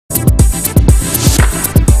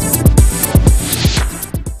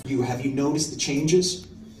Have you noticed the changes?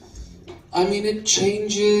 I mean, it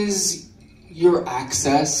changes your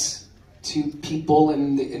access to people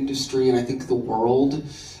in the industry and I think the world.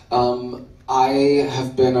 I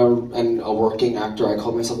have been a working actor. I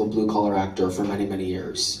call myself a blue-collar actor for many, many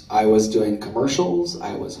years. I was doing commercials,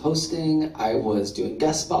 I was hosting, I was doing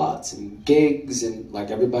guest spots and gigs and like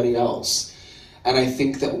everybody else. And I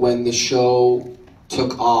think that when the show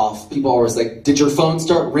took off, people always like, did your phone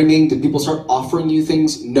start ringing? Did people start offering you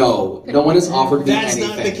things? No. No one has offered me anything.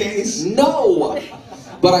 That's not the case? No!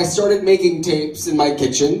 But I started making tapes in my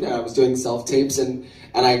kitchen. I was doing self-tapes, and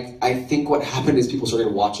I think what happened is people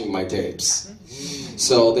started watching my tapes.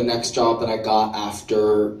 So the next job that I got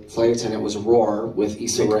after Flight Attendant was Roar with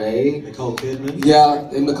Issa Rae. Nicole Kidman? Yeah,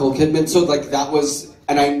 and Nicole Kidman. So like that was,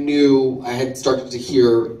 and I knew, I had started to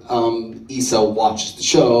hear Issa watch the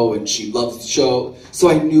show, and she loved the show. So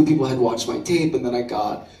I knew people had watched my tape, and then I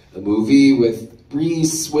got a movie with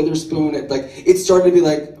Reese Witherspoon. It started to be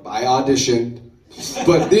like, I auditioned.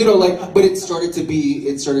 But you know, like, but it started to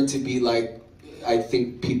be like, I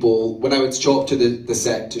think people, when I would show up to the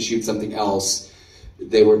set to shoot something else,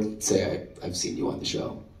 they would say, I've seen you on the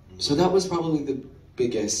show. So that was probably the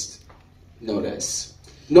biggest notice.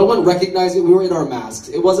 No one recognized it. We were in our masks.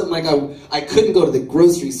 It wasn't like I couldn't go to the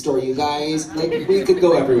grocery store, you guys. Like, we could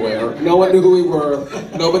go everywhere. No one knew who we were.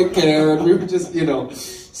 Nobody cared. We were just, you know.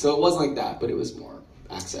 So it wasn't like that, but it was more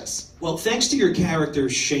access. Well, thanks to your character,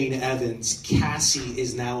 Shane Evans, Cassie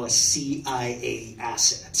is now a CIA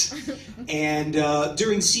asset. And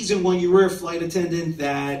during season 1, you were a flight attendant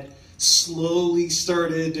that slowly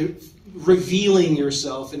started revealing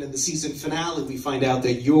yourself, and in the season finale, we find out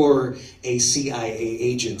that you're a CIA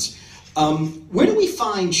agent. Where do we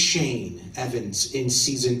find Shane Evans in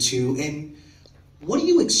season 2, and what are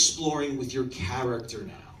you exploring with your character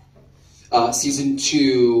now? Season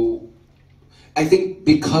 2... I think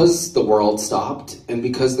because the world stopped and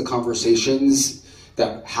because the conversations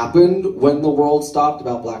that happened when the world stopped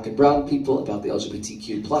about black and brown people, about the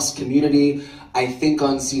LGBTQ plus community, I think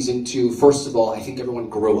on season 2, first of all, I think everyone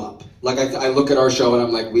grew up. Like I look at our show and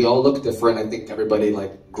I'm like, we all look different. I think everybody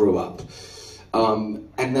like grew up. And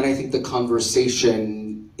then I think the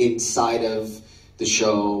conversation inside of the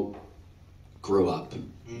show grew up.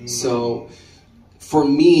 So for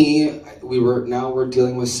me, we're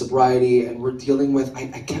dealing with sobriety, and we're dealing with,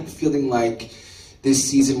 I kept feeling like this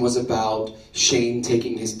season was about Shane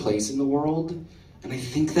taking his place in the world. And I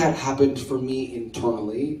think that happened for me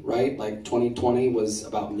internally, right? Like 2020 was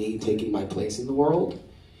about me taking my place in the world.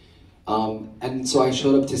 And so I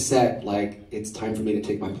showed up to set like, it's time for me to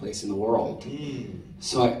take my place in the world.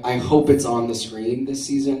 So I hope it's on the screen this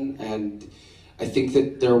season. And I think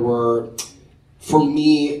that for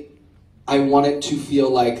me, I wanted to feel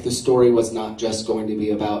like the story was not just going to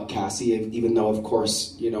be about Cassie, even though, of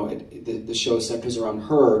course, you know, the show centers around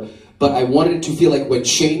her. But I wanted it to feel like when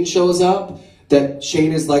Shane shows up, that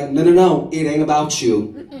Shane is like, no, it ain't about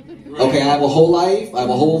you. Okay, I have a whole life, I have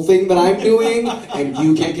a whole thing that I'm doing, and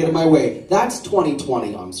you can't get in my way. That's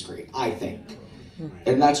 2020 on screen, I think.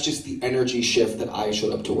 And that's just the energy shift that I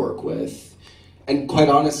showed up to work with. And quite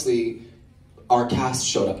honestly, our cast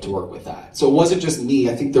showed up to work with that. So it wasn't just me.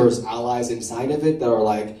 I think there was allies inside of it that are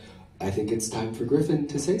like, I think it's time for Griffin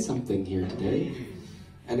to say something here today.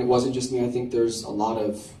 And it wasn't just me. I think there's a lot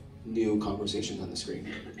of new conversations on the screen.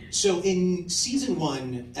 So in season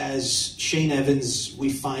 1, as Shane Evans, we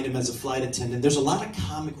find him as a flight attendant, there's a lot of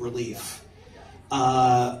comic relief.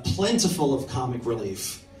 Plentiful of comic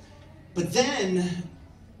relief. But then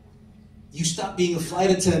you stop being a flight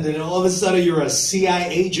attendant and all of a sudden you're a CIA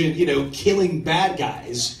agent, you know, killing bad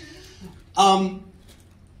guys. How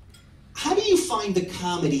do you find the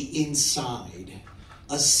comedy inside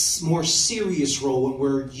a more serious role when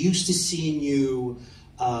we're used to seeing you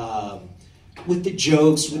with the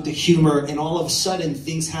jokes, with the humor, and all of a sudden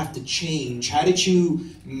things have to change? How did you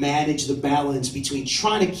manage the balance between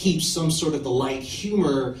trying to keep some sort of the light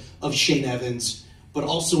humor of Shane Evans, but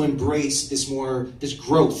also embrace this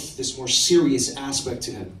growth, this more serious aspect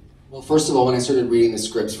to him? Well, first of all, when I started reading the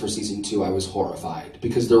scripts for season 2, I was horrified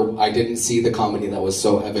because I didn't see the comedy that was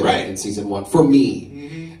so evident in season 1 for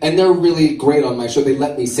me. And they're really great on my show. They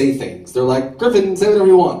let me say things. They're like, Griffin, say whatever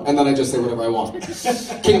you want. And then I just say whatever I want.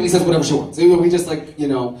 Kaylee says whatever she wants. We just like, you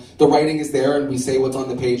know, the writing is there and we say what's on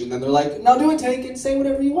the page. And then they're like, now do a take and say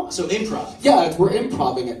whatever you want. So improv. Yeah, we're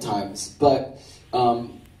improving at times. But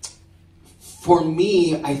for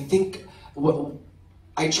me, I think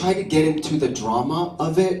I try to get into the drama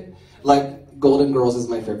of it. Like, Golden Girls is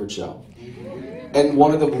my favorite show. And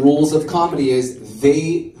one of the rules of comedy is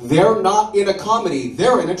they're not in a comedy,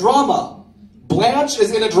 they're in a drama. Blanche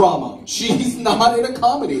is in a drama. She's not in a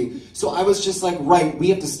comedy. So I was just like, right, we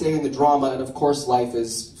have to stay in the drama, and of course life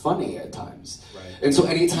is funny at times. Right. And so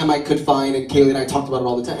anytime I could find, and Kaylee and I talked about it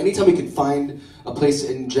all the time, anytime we could find a place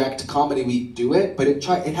to inject comedy, we do it, but it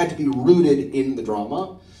had to be rooted in the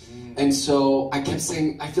drama. And so I kept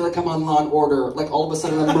saying, I feel like I'm on Law and Order. Like all of a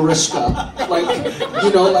sudden I'm Mariska. Like,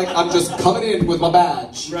 you know, like I'm just coming in with my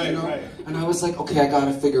badge. Right, you know? right. And I was like, okay, I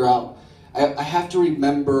gotta figure out. I have to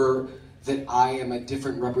remember that I am a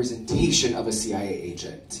different representation of a CIA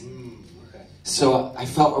agent. Okay. So I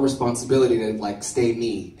felt a responsibility to like stay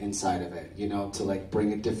me inside of it, you know, to like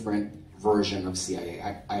bring a different version of CIA.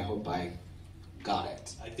 I hope I got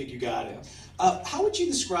it. I think you got it. How would you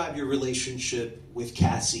describe your relationship with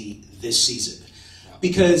Cassie this season?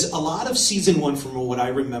 Because a lot of season 1, from what I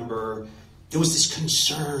remember, there was this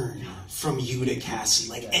concern from you to Cassie.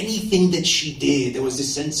 Like anything that she did, there was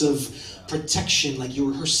this sense of protection, like you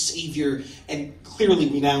were her savior. And clearly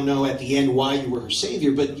we now know at the end why you were her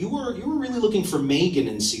savior, but you were really looking for Megan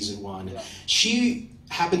in season 1. She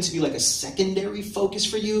happened to be like a secondary focus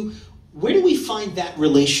for you. Where do we find that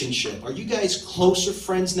relationship? Are you guys closer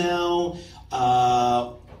friends now?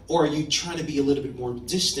 Or are you trying to be a little bit more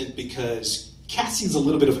distant because Cassie's a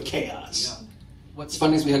little bit of a chaos? Yeah. What's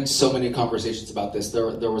funny is we had so many conversations about this.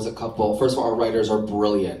 There was a couple. First of all, our writers are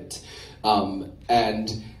brilliant.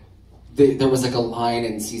 And there was like a line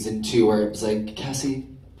in season 2 where it was like, Cassie,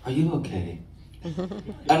 are you okay?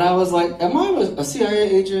 And I was like, am I a CIA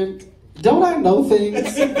agent? Don't I know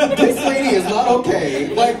things? This lady is not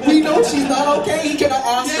okay. Like, we know she's not okay. He cannot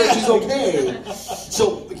ask her if she's okay.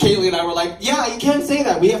 So Kaylee and I were like, yeah, you can't say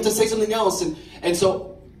that. We have to say something else. And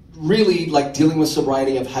so really, like, dealing with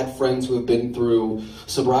sobriety, I've had friends who have been through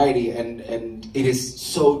sobriety, and it is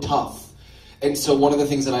so tough. And so one of the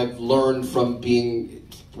things that I've learned from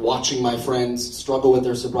watching my friends struggle with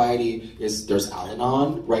their sobriety is there's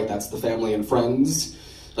Al-Anon, right? That's the family and friends.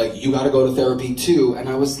 Like, you gotta go to therapy too. And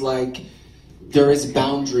I was like, there is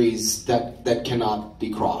boundaries that cannot be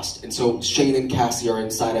crossed. And so Shane and Cassie are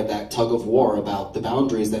inside of that tug of war about the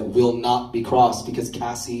boundaries that will not be crossed, because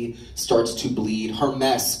Cassie starts to bleed, her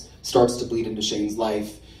mess starts to bleed into Shane's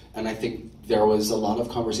life. And I think there was a lot of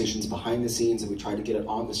conversations behind the scenes, and we tried to get it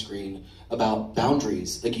on the screen, about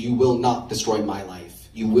boundaries. Like, you will not destroy my life.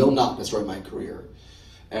 You will not destroy my career.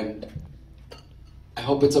 And I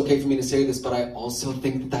hope it's okay for me to say this, but I also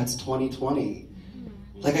think that that's 2020.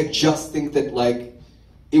 Like, I just think that, like,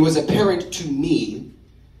 it was apparent to me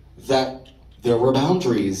that there were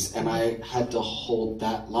boundaries, and I had to hold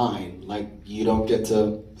that line. Like, you don't get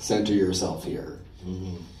to center yourself here.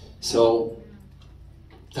 Mm-hmm. So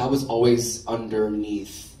that was always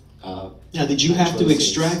underneath. Now, did you have to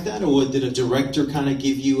extract that, or did a director kind of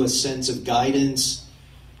give you a sense of guidance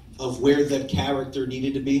of where that character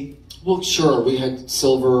needed to be? Well, sure. We had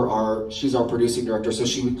Silver, she's our producing director, so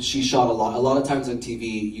she shot a lot. A lot of times on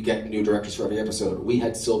TV, you get new directors for every episode. We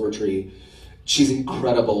had Silvertree. She's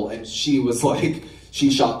incredible, and she was like, she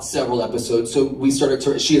shot several episodes. So we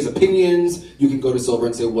started she has opinions. You can go to Silver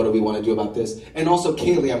and say, what do we want to do about this? And also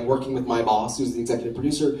Kaylee, I'm working with my boss, who's the executive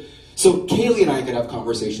producer. So Kaylee and I could have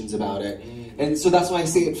conversations about it. And so that's why I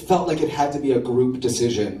say it felt like it had to be a group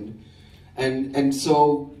decision. And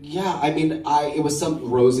so, yeah, I mean, it was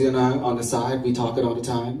Rosie and I on the side, we talk it all the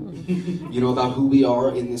time, you know, about who we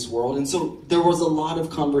are in this world. And so there was a lot of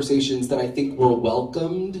conversations that I think were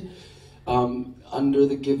welcomed under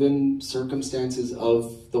the given circumstances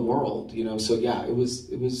of the world, you know. So yeah, it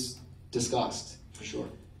was discussed, for sure.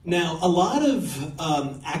 Now, a lot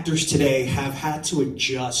of actors today have had to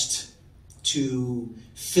adjust to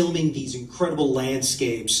filming these incredible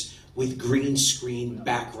landscapes with green screen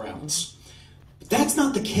backgrounds. But that's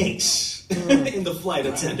not the case in The Flight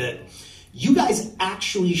Attendant. You guys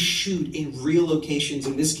actually shoot in real locations,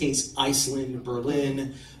 in this case, Iceland,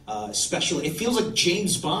 Berlin, especially. It feels like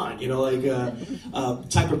James Bond, you know, like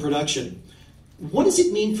type of production. What does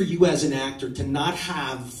it mean for you as an actor to not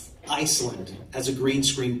have Iceland as a green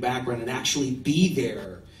screen background and actually be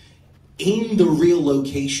there in the real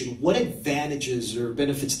location? What advantages or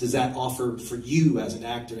benefits does that offer for you as an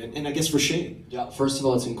actor, and I guess for Shane? Yeah, first of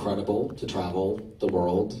all, it's incredible to travel the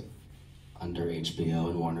world under HBO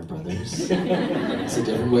and Warner Brothers. It's a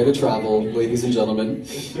different way to travel, ladies and gentlemen.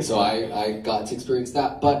 So I got to experience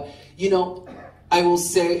that. But, you know, I will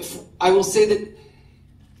say that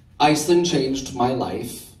Iceland changed my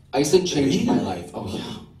life. Iceland changed my life. Oh,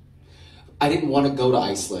 yeah. I didn't want to go to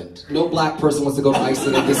Iceland. No black person wants to go to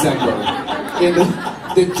Iceland in December. In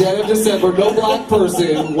the dead of December, no black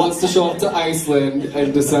person wants to show up to Iceland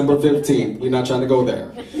on December 15th. We're not trying to go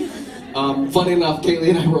there. Funny enough, Kaylee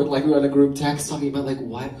and I were we were in a group text talking about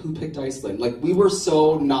who picked Iceland? We were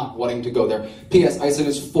so not wanting to go there. P.S. Iceland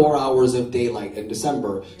is 4 hours of daylight in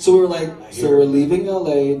December, so we were so we're leaving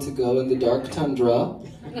LA to go in the dark tundra,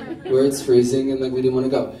 where it's freezing, and we didn't want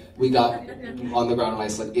to go. We got on the ground in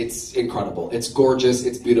Iceland. It's incredible. It's gorgeous.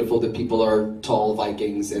 It's beautiful. The people are tall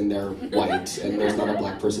Vikings and they're white, and there's not a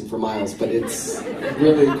black person for miles, but it's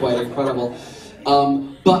really quite incredible.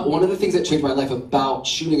 But one of the things that changed my life about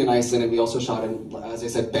shooting in Iceland, and we also shot in, as I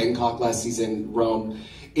said, Bangkok last season, Rome,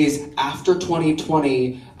 is after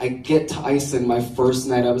 2020, I get to Iceland my first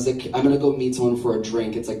night. I was like, I'm going to go meet someone for a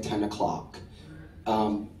drink. It's 10 o'clock.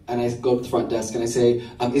 And I go to the front desk and I say,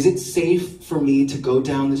 is it safe for me to go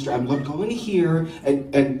down this street? I'm going here.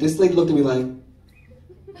 And this lady looked at me like,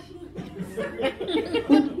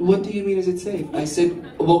 what do you mean, is it safe? I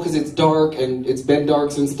said, well, because it's dark and it's been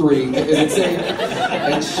dark since 3. Is it safe?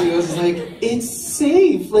 And she was like, it's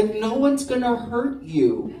safe. No one's gonna hurt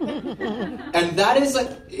you. And that is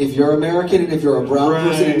if you're American and if you're a brown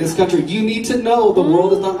person in this country, you need to know the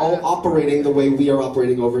world is not all operating the way we are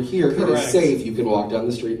operating over here. Correct. It is safe. You can walk down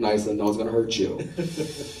the street in Iceland, no one's gonna hurt you.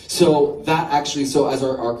 So that actually, as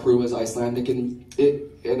our crew was Icelandic, and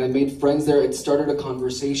I made friends there, it started a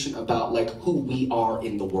conversation about who we are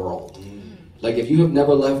in the world. If you have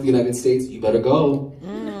never left the United States, you better go.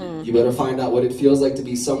 You better find out what it feels like to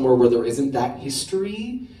be somewhere where there isn't that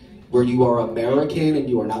history, where you are American and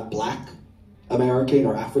you are not Black American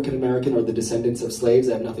or African American or the descendants of slaves.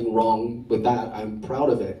 I have nothing wrong with that. I'm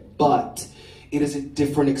proud of it. But it is a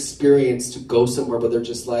different experience to go somewhere where they're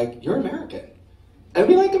just you're American. And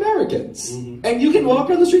we like Americans. And you can walk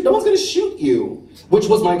down the street, no one's gonna shoot you. Which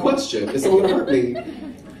was my question, is someone gonna hurt me?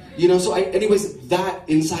 So anyways, that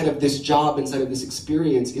inside of this job, inside of this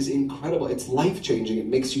experience is incredible. It's life-changing. It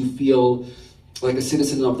makes you feel like a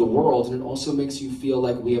citizen of the world, and it also makes you feel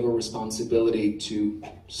like we have a responsibility to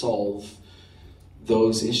solve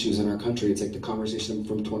those issues in our country. It's the conversation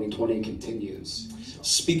from 2020 continues.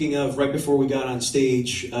 Speaking of, right before we got on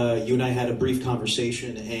stage, you and I had a brief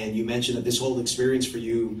conversation, and you mentioned that this whole experience for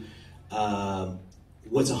you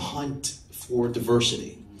was a hunt for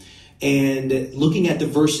diversity. And looking at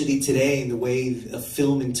diversity today and the way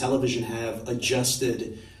film and television have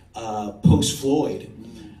adjusted post-Floyd,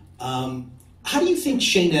 how do you think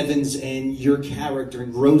Shane Evans and your character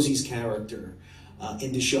and Rosie's character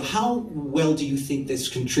in the show, how well do you think this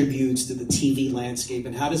contributes to the TV landscape,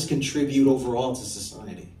 and how does it contribute overall to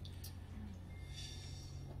society?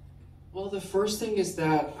 Well, the first thing is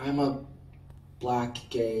that I'm a Black,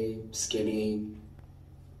 gay, skinny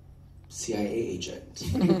CIA agent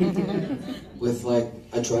with a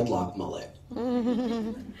dreadlock mullet.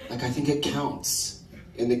 I think it counts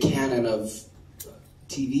in the canon of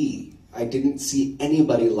TV. I didn't see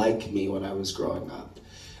anybody like me when I was growing up.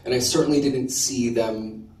 And I certainly didn't see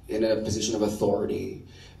them in a position of authority.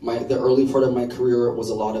 The early part of my career was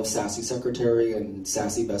a lot of sassy secretary and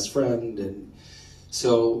sassy best friend. And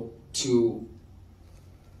so to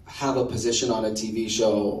have a position on a TV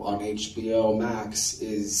show on HBO Max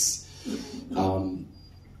is,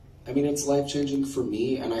 it's life-changing for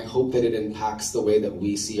me, and I hope that it impacts the way that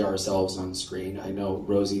we see ourselves on screen. I know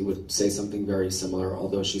Rosie would say something very similar,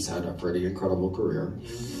 although she's had a pretty incredible career.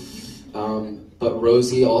 But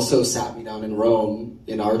Rosie also sat me down in Rome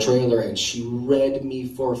in our trailer, and she read me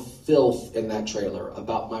for filth in that trailer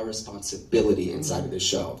about my responsibility inside of this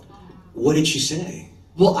show. What did she say?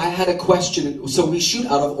 Well, I had a question. So we shoot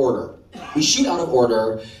out of order.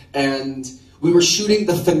 And we were shooting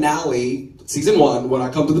the finale, season 1, when I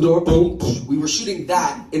come to the door, boom, we were shooting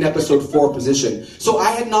that in episode 4 position. So I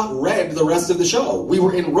had not read the rest of the show. We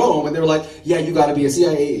were in Rome, and they were like, yeah, you gotta be a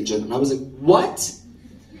CIA agent. And I was like, what?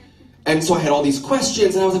 And so I had all these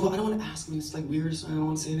questions, and I was like, well, I don't want to ask them. It's weird, so I don't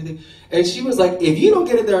want to say anything. And she was like, if you don't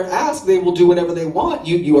get in there and ask, they will do whatever they want.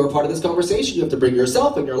 You are part of this conversation. You have to bring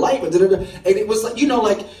yourself and your life. And it was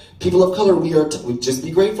people of color, we just be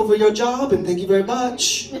grateful for your job, and thank you very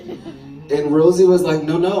much. And Rosie was like,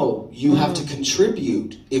 no, you have to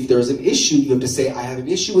contribute. If there's an issue, you have to say, I have an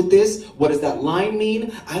issue with this. What does that line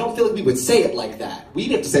mean? I don't feel like we would say it like that. We'd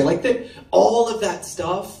have to say it like that. All of that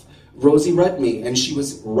stuff, Rosie read me, and she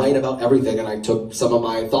was right about everything. And I took some of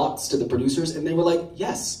my thoughts to the producers, and they were like,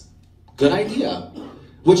 yes, good idea.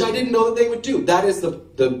 Which I didn't know that they would do. That is the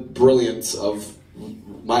brilliance of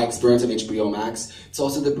my experience on HBO Max. It's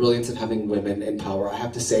also the brilliance of having women in power. I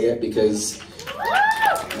have to say it because,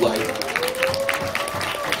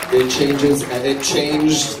 it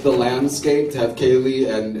changed the landscape to have Kaylee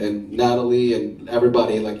and Natalie and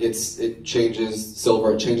everybody. It changes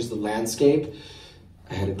Silver. It changes the landscape.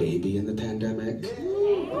 I had a baby in the pandemic.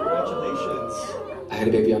 Congratulations. I had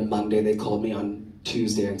a baby on Monday. They called me on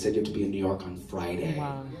Tuesday and said you have to be in New York on Friday.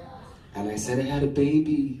 Wow. And I said I had a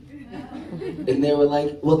baby. And they were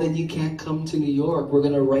like, well, then you can't come to New York. We're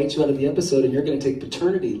going to write you out of the episode and you're going to take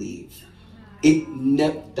paternity leave.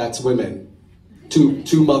 That's women.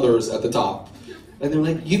 Two mothers at the top. And they're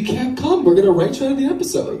like, you can't come. We're going to write you out of the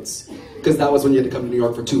episodes. Because that was when you had to come to New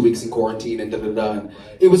York for 2 weeks in quarantine and da-da-da. And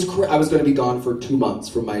it was I was going to be gone for 2 months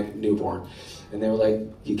from my newborn. And they were like,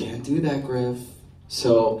 you can't do that, Griff.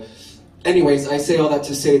 So, anyways, I say all that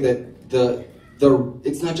to say that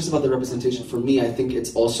it's not just about the representation for me. I think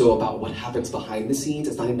it's also about what happens behind the scenes.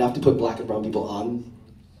 It's not enough to put black and brown people on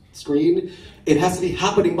screen. It has to be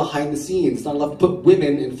happening behind the scenes. It's not enough to put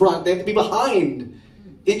women in front. They have to be behind.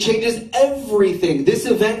 It changes everything. This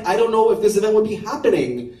event, I don't know if this event would be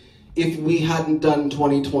happening if we hadn't done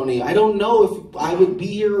 2020. I don't know if I would be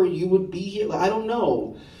here or you would be here. I don't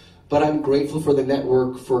know. But I'm grateful for the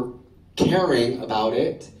network for caring about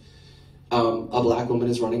it. A black woman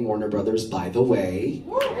is running Warner Brothers, by the way.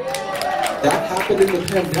 That happened in the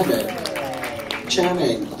pandemic.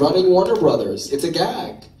 Channing, running Warner Brothers. It's a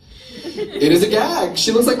gag. It is a gag.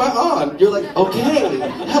 She looks like my aunt. You're like, okay,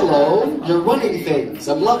 hello, you're running things.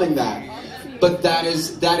 I'm loving that. But that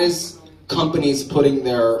is companies putting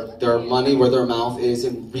their money where their mouth is,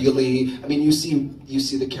 and really, I mean, you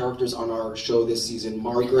see the characters on our show this season,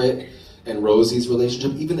 Margaret and Rosie's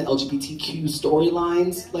relationship, even the LGBTQ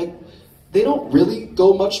storylines, like, they don't really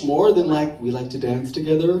go much more than like, we like to dance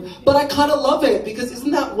together. But I kind of love it, because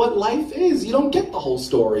isn't that what life is? You don't get the whole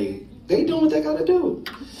story. They do what they gotta do.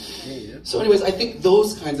 So anyways, I think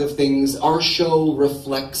those kinds of things, our show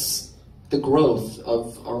reflects the growth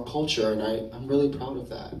of our culture, and I'm really proud of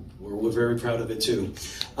that. We're very proud of it too.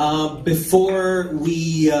 Before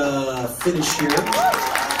we finish here,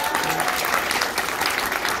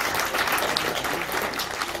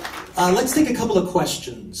 let's take a couple of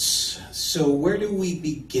questions. So where do we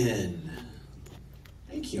begin?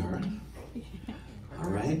 Hey, Kiara. All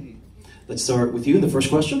right. Let's start with you. The first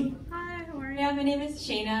question. Hi, how are you? My name is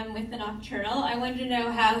Shayna. I'm with The Nocturnal. I wanted to know,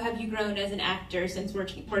 how have you grown as an actor since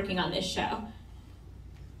working on this show?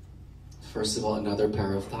 First of all, another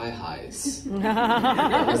pair of thigh highs.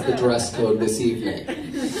 That was the dress code this evening.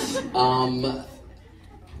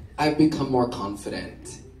 I've become more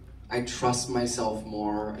confident. I trust myself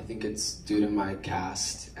more. I think it's due to my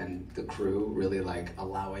cast and the crew really like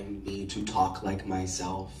allowing me to talk like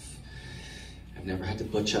myself. I've never had to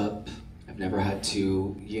butch up. I've never had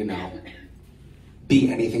to, be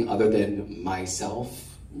anything other than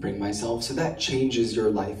myself, bring myself. So that changes your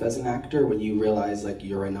life as an actor when you realize like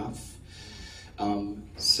you're enough.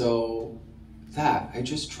 So I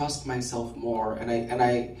just trust myself more, and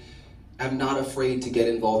I'm not afraid to get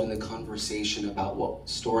involved in the conversation about what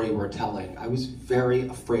story we're telling. I was very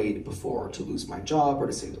afraid before to lose my job or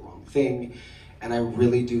to say the wrong thing, and I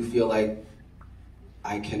really do feel like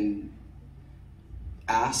I can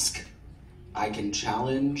ask, I can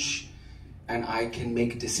challenge, and I can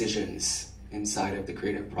make decisions inside of the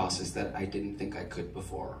creative process that I didn't think I could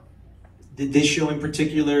before. Did this show in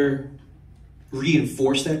particular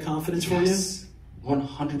reinforce that confidence for you? Yes,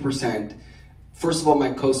 100%. First of all,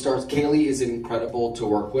 my co-stars, Kaylee is incredible to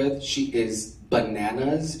work with. She is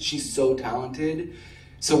bananas. She's so talented.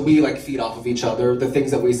 So we like feed off of each other. The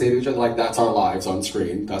things that we say to each other, like that's our lives on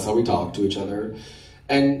screen. That's how we talk to each other.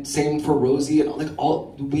 And same for Rosie, and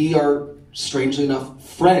we are, strangely enough,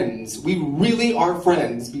 friends. We really are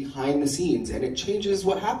friends behind the scenes, and it changes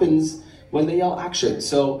what happens when they yell action.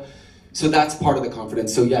 So that's part of the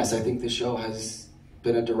confidence. So yes, I think the show has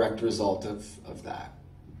been a direct result of that.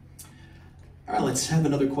 All right, let's have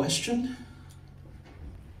another question.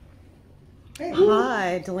 Hey.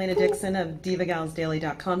 Hi, Delana Dixon of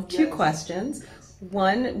DivaGalsDaily.com. Two questions.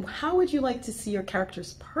 One, how would you like to see your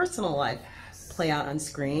character's personal life play out on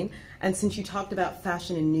screen? And since you talked about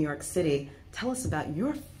fashion in New York City, tell us about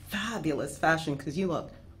your fabulous fashion, because you look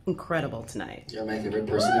incredible tonight. You're my favorite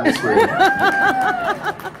person in this room.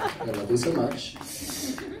 I love you so much.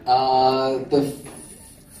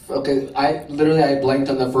 I blanked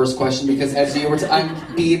on the first question because as you were,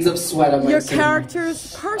 I'm beads of sweat on my Your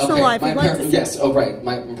character's personal life. Yes. Oh, right.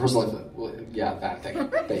 My personal life. Well, yeah, that thing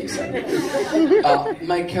that you said.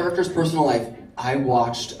 My character's personal life. I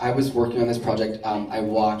was working on this project. I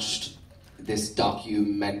watched this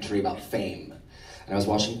documentary about fame. And I was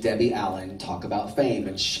watching Debbie Allen talk about fame.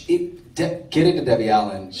 And get into Debbie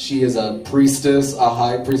Allen. She is a priestess, a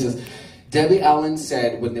high priestess. Debbie Allen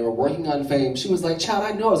said when they were working on Fame, she was like, child,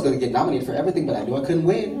 I knew I was going to get nominated for everything, but I knew I couldn't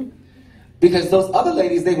win. Because those other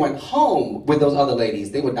ladies, they went home with those other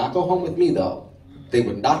ladies. They would not go home with me, though. They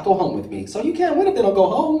would not go home with me. So you can't win if they don't go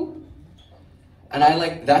home. And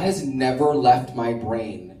that has never left my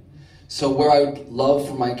brain. So where I would love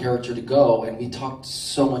for my character to go, and we talked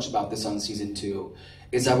so much about this on season 2,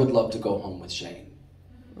 is I would love to go home with Shane.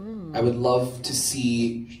 I would love to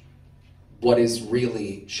see what is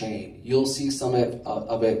really Shane. You'll see some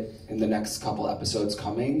of it in the next couple episodes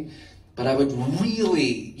coming, but I would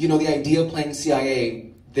really, the idea of playing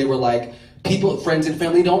CIA, they were like, people, friends and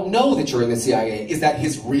family don't know that you're in the CIA. Is that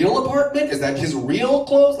his real apartment? Is that his real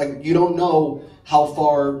clothes? Like, you don't know how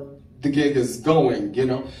far the gig is going,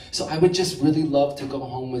 So I would just really love to go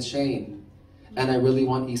home with Shane. And I really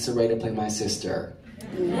want Issa Rae to play my sister.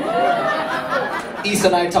 Issa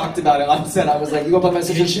and I talked about it on set. I was like, you gonna play my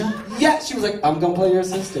sister? Yeah, she was like, I'm gonna play your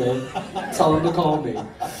sister. Tell him to call me.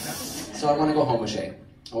 So I want to go home with Shane.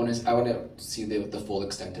 I want to see the full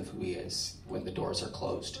extent of who he is when the doors are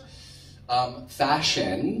closed.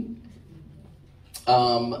 Fashion.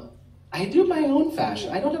 I do my own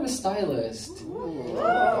fashion. I don't have a stylist.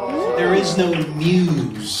 There is no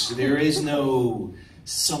muse. There is no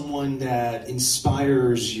someone that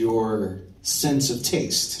inspires your sense of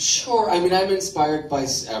taste. Sure. I mean, I'm inspired by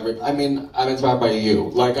I'm inspired by you.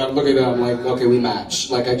 Like, I'm looking at it, I'm like, okay, we match.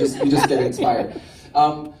 Like, we just get inspired.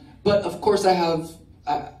 But of course I have,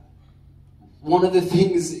 one of the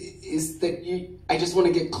things is that I just want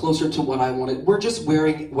to get closer to what I wanted. We're just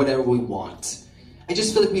wearing whatever we want. I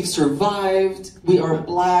just feel like we've survived. We are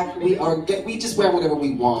black. We just wear whatever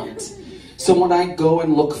we want. So when I go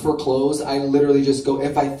and look for clothes, I literally just go,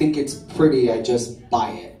 if I think it's pretty, I just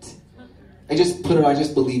buy it. I just put it, I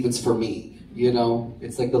just believe it's for me.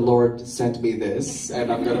 It's like the Lord sent me this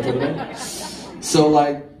and I'm gonna put it in. So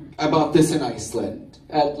like, I bought this in Iceland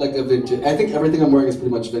at like a vintage. I think everything I'm wearing is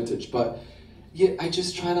pretty much vintage, but yeah, I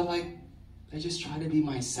just try to be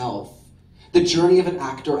myself. The journey of an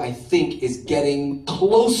actor, I think, is getting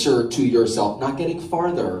closer to yourself, not getting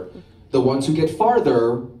farther. The ones who get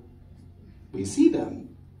farther, we see them.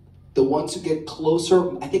 The ones who get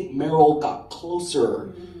closer, I think Meryl got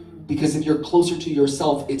closer. Because if you're closer to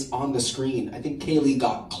yourself, it's on the screen. I think Kaylee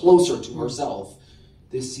got closer to herself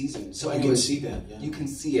this season. So I can see that. Yeah. You can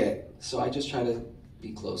see it. So I just try to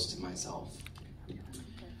be close to myself.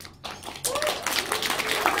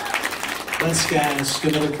 Let's ask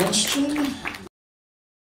another question.